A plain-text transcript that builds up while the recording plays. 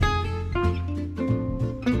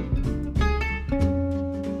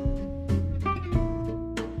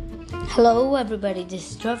Hello, everybody.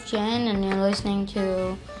 This is Jeff Jen, and you're listening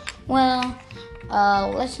to.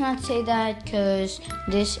 Let's not say that because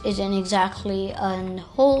this isn't exactly a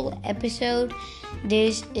whole episode.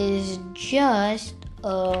 This is just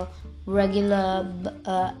a regular.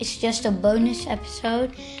 It's just a bonus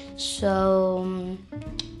episode. So,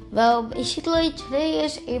 basically, today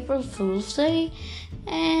is April Fool's Day,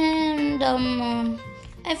 and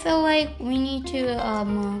I feel like we need to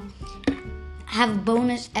have a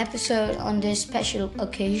bonus episode on this special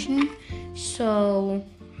occasion. So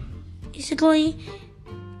basically,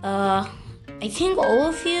 I think all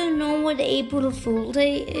of you know what April Fool's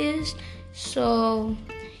Day is.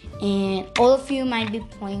 And all of you might be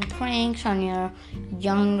playing pranks on your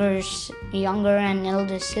younger and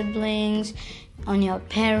elder siblings, on your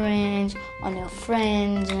parents, on your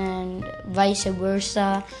friends, and vice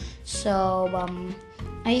versa. So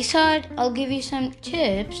I thought I'll give you some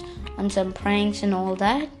tips on some pranks and all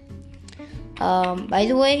that. By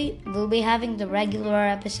the way, we'll be having the regular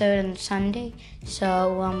episode on Sunday.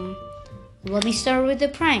 So let me start with the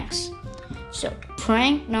pranks. So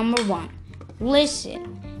prank number 1.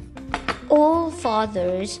 Listen, all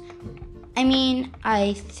fathers,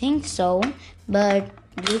 I think so, but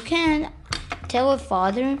you can tell a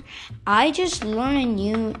father, I just learned a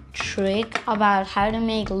new trick about how to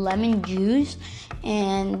make lemon juice,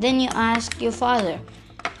 and then you ask your father,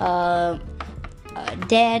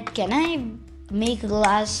 Dad, can I make a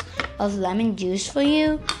glass of lemon juice for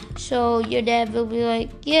you? So your dad will be like,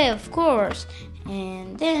 yeah, of course.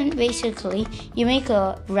 And then basically you make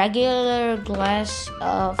a regular glass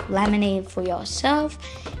of lemonade for yourself,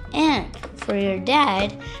 and for your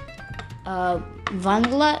dad, the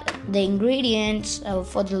ingredients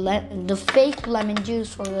for the fake lemon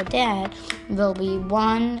juice for your dad will be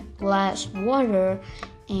 1 glass water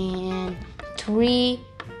and 3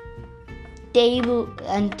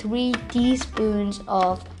 teaspoons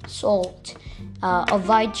of salt, of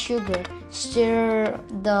white sugar. Stir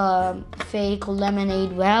the fake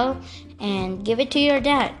lemonade well and give it to your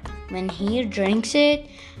dad. When he drinks it,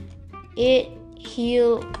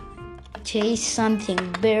 he'll taste something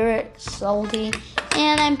bitter, salty,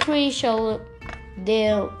 and I'm pretty sure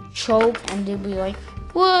they'll choke and they'll be like,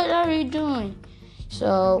 what are you doing?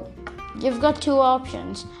 So you've got 2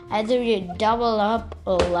 options. Either you double up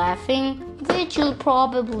laughing, which you'll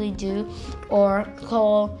probably do, or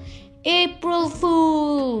call April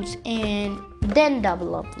Fools and then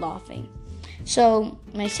double up laughing. So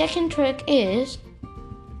my second trick is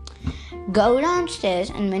go downstairs,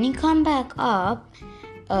 and when you come back up,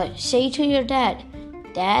 say to your dad,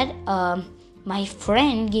 Dad, my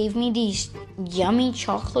friend gave me these yummy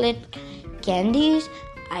chocolate candies.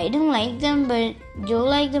 I don't like them, but you'll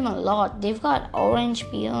like them a lot. They've got orange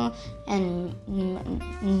peel and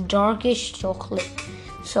darkish chocolate.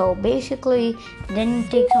 So basically, then you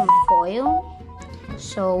take some foil.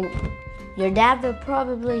 So your dad will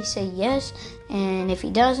probably say yes, and if he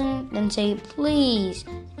doesn't, then say please,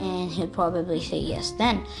 and he'll probably say yes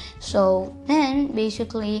then. So then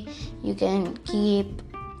basically you can keep.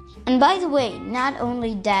 And by the way, not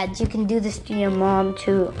only dads, you can do this to your mom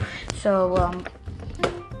too. So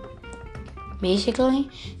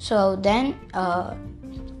then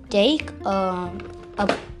take a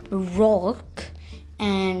rock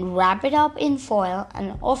and wrap it up in foil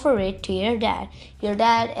and offer it to your dad. Your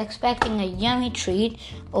dad, expecting a yummy treat,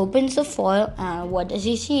 opens the foil, and what does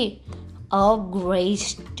he see? A gray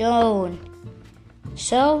stone.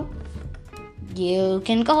 So you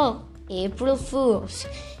can call April Fools.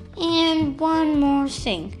 And one more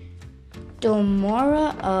thing.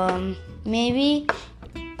 Tomorrow,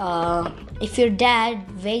 if your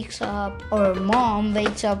dad wakes up or mom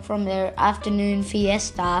wakes up from their afternoon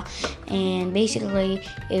fiesta, and basically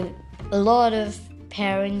if a lot of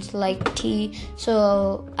parents like tea,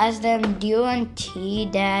 so ask them, do you want tea,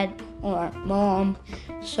 dad or mom?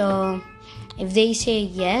 So if they say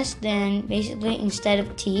yes, then basically instead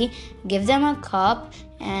of tea, give them a cup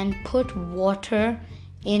and put water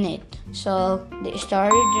in it. So they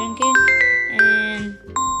started drinking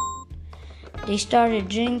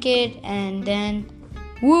and then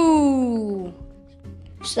woo.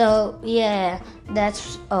 So yeah,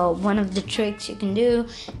 that's one of the tricks you can do.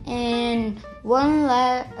 And one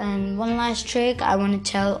last trick I want to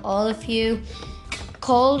tell all of you.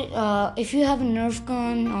 If you have a Nerf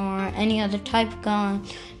gun or any other type of gun,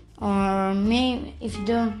 or maybe if you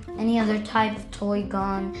don't, any other type of toy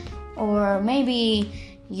gun, or maybe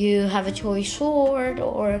you have a toy sword,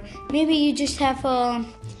 or maybe you just have a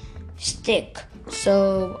stick.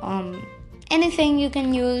 So anything you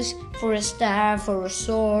can use for a staff or a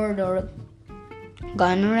sword or a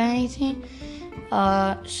gun or anything.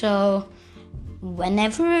 So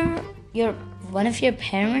whenever one of your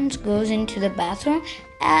parents goes into the bathroom,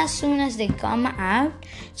 as soon as they come out,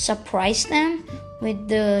 surprise them with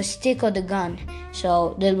the stick or the gun.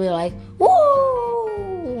 So they'll be like,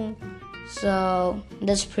 woo! So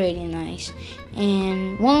that's pretty nice.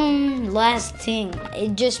 And one last thing,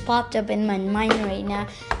 it just popped up in my mind right now,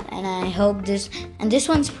 and I hope this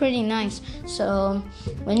one's pretty nice. So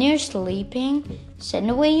when you're sleeping, send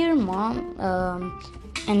away your mom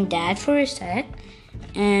and dad for a sec,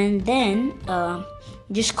 and then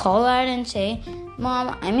just call out and say,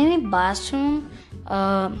 Mom, I'm in the bathroom,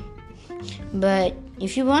 but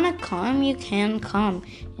if you want to come, you can come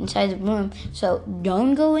inside the room. So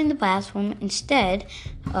don't go in the bathroom. Instead,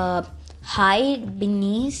 hide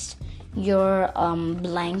beneath your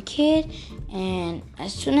blanket, and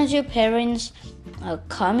as soon as your parents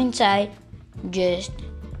come inside, just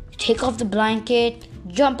take off the blanket,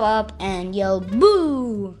 jump up, and yell,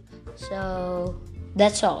 boo! So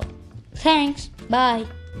that's all. Thanks. Bye.